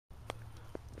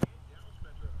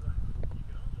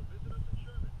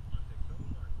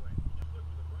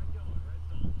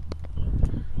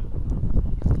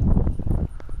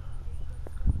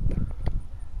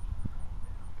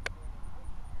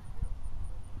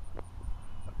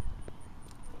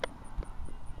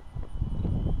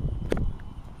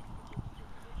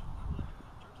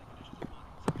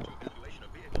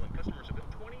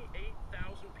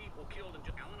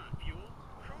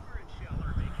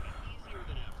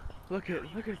Look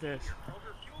at this.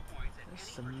 This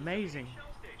is amazing.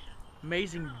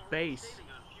 Amazing base.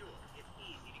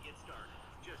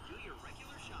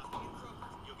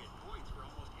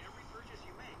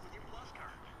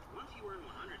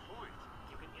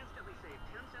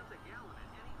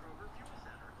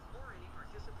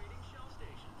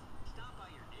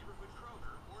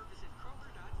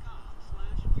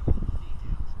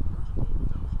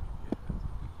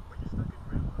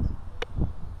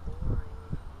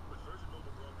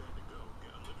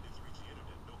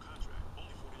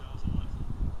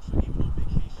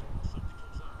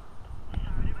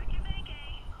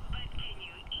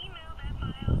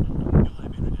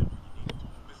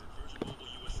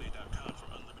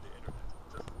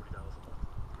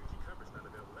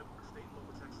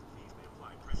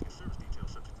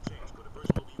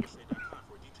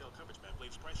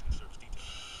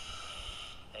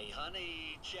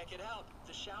 Honey, check it out.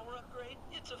 The shower upgrade,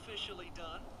 it's officially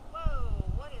done. Whoa,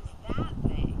 what is that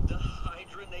thing? The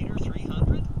Hydronator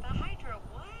 300? The Hydro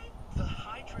what? The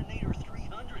Hydronator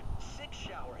 300. 6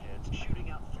 shower heads shooting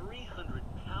out 300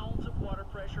 pounds of water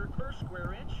pressure per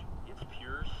square inch. It's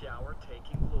pure shower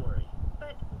taking glory.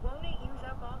 But won't it use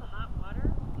up all the hot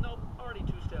water? Nope, already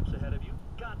 2 steps ahead of you.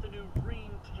 Got the new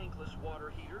green tankless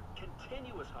water heater.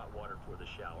 Continuous hot water for the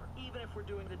shower, even if we're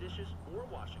doing the dishes or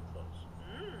washing clothes.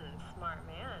 Smart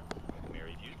man.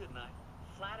 Married you, didn't I?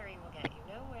 Flattery will get you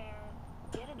nowhere.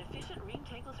 Get an efficient ring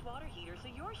tankless water heater so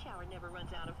your shower never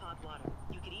runs out of hot water.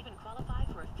 You could even qualify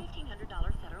for a $1,500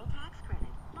 federal tax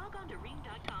credit. Log on to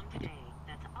ring.com today.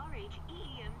 That's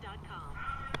RHEEM.com.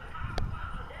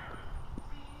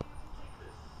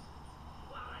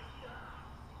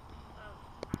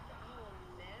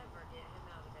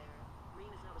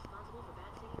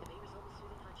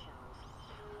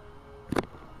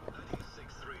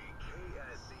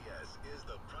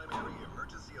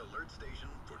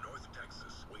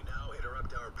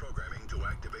 Programming to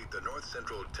activate the North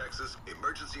Central Texas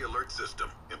Emergency Alert System.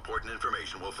 Important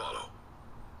information will follow.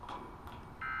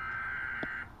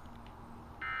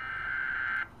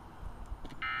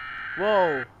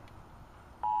 Whoa.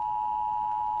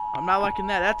 I'm not liking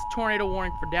that. That's a tornado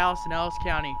warning for Dallas and Ellis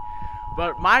County.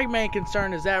 But my main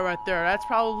concern is that right there. That's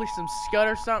probably some scud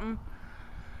or something.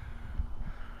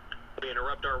 We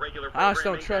interrupt our regular I just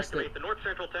programming don't trust to activate it. the North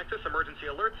Central Texas Emergency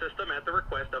Alert System at the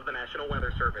request of the National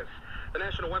Weather Service. The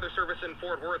National Weather Service in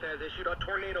Fort Worth has issued a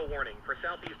tornado warning for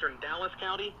southeastern Dallas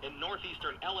County and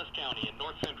northeastern Ellis County in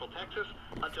north central Texas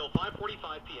until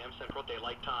 5:45 p.m. Central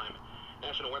Daylight Time.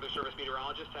 National Weather Service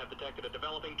meteorologists have detected a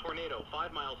developing tornado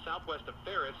 5 miles southwest of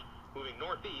Ferris, moving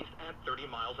northeast at 30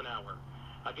 miles an hour.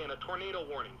 Again, a tornado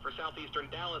warning for southeastern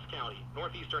Dallas County,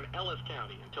 northeastern Ellis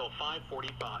County until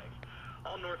 5:45.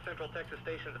 All North Central Texas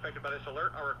stations affected by this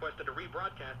alert are requested to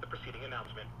rebroadcast the preceding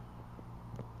announcement.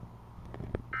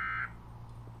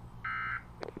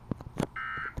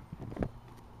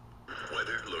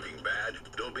 Weather looking bad?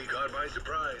 Don't be caught by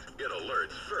surprise. Get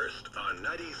alerts first on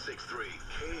 96.3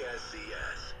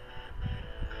 KSCS.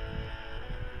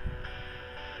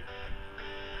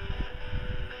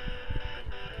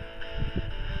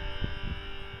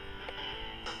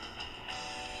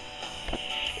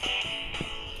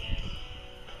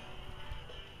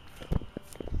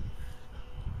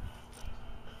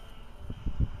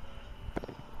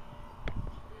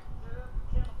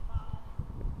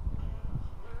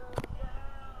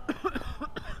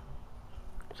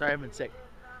 Sorry, I've been sick.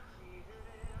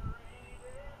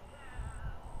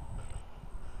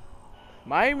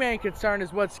 My main concern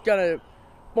is what's gonna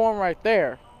form right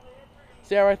there.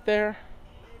 See that right there?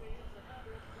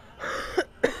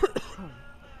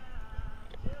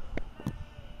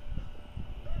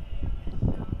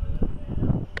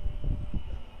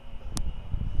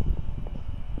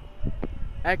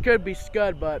 That could be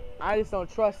scud, but I just don't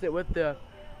trust it with the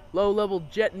low-level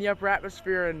jet in the upper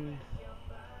atmosphere and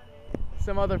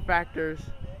some other factors.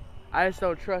 I just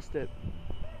don't trust it.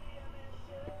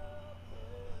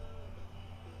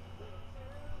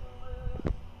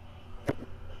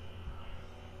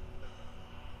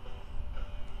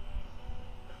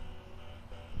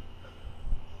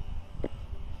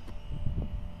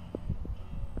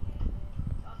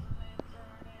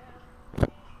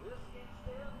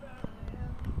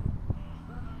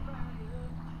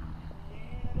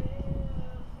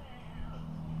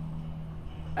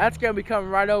 That's gonna be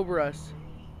coming right over us.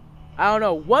 I don't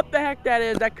know what the heck that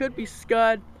is. That could be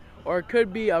scud, or it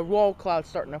could be a roll cloud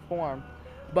starting to form.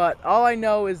 But all I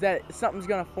know is that something's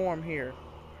gonna form here.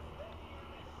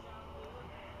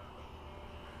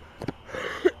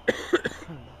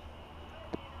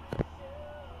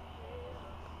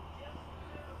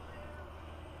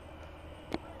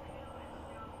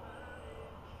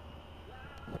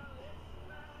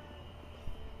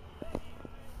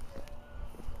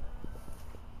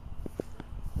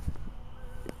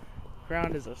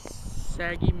 Ground is a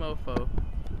saggy mofo.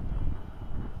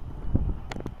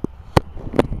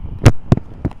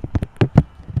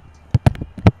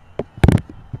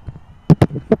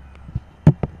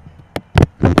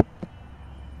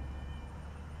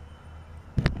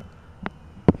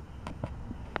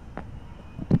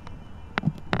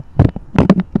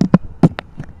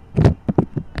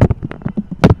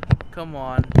 Come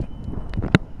on.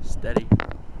 Steady.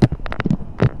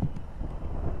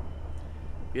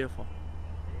 Beautiful.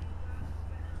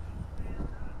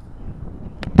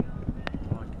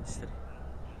 Come on, get steady.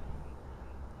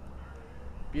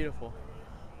 Beautiful.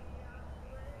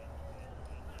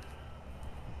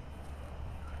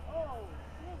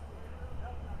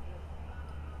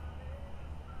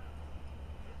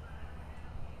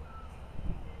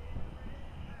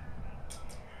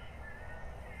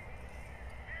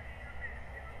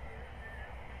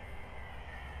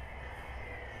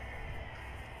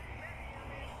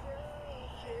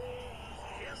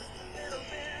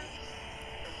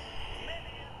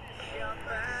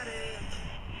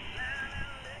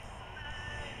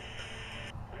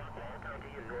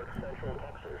 County in north central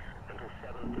Texas until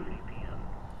 7:30 p.m.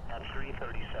 At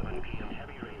 3:37 p.m.,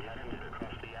 heavy rain had ended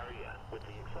across the area, with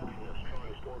the exception of strong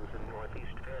storms in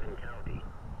northeast Fannin County.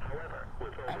 However,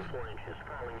 with over 4 inches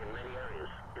falling in many areas,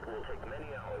 it will take many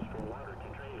hours for water to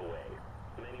drain away.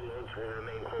 Many loads will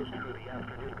remain closed through the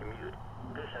afternoon commute.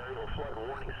 This aerial flood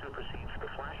warning supersedes the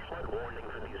flash flood warning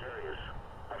for these areas.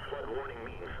 A flood warning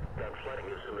means that flooding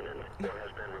is imminent or has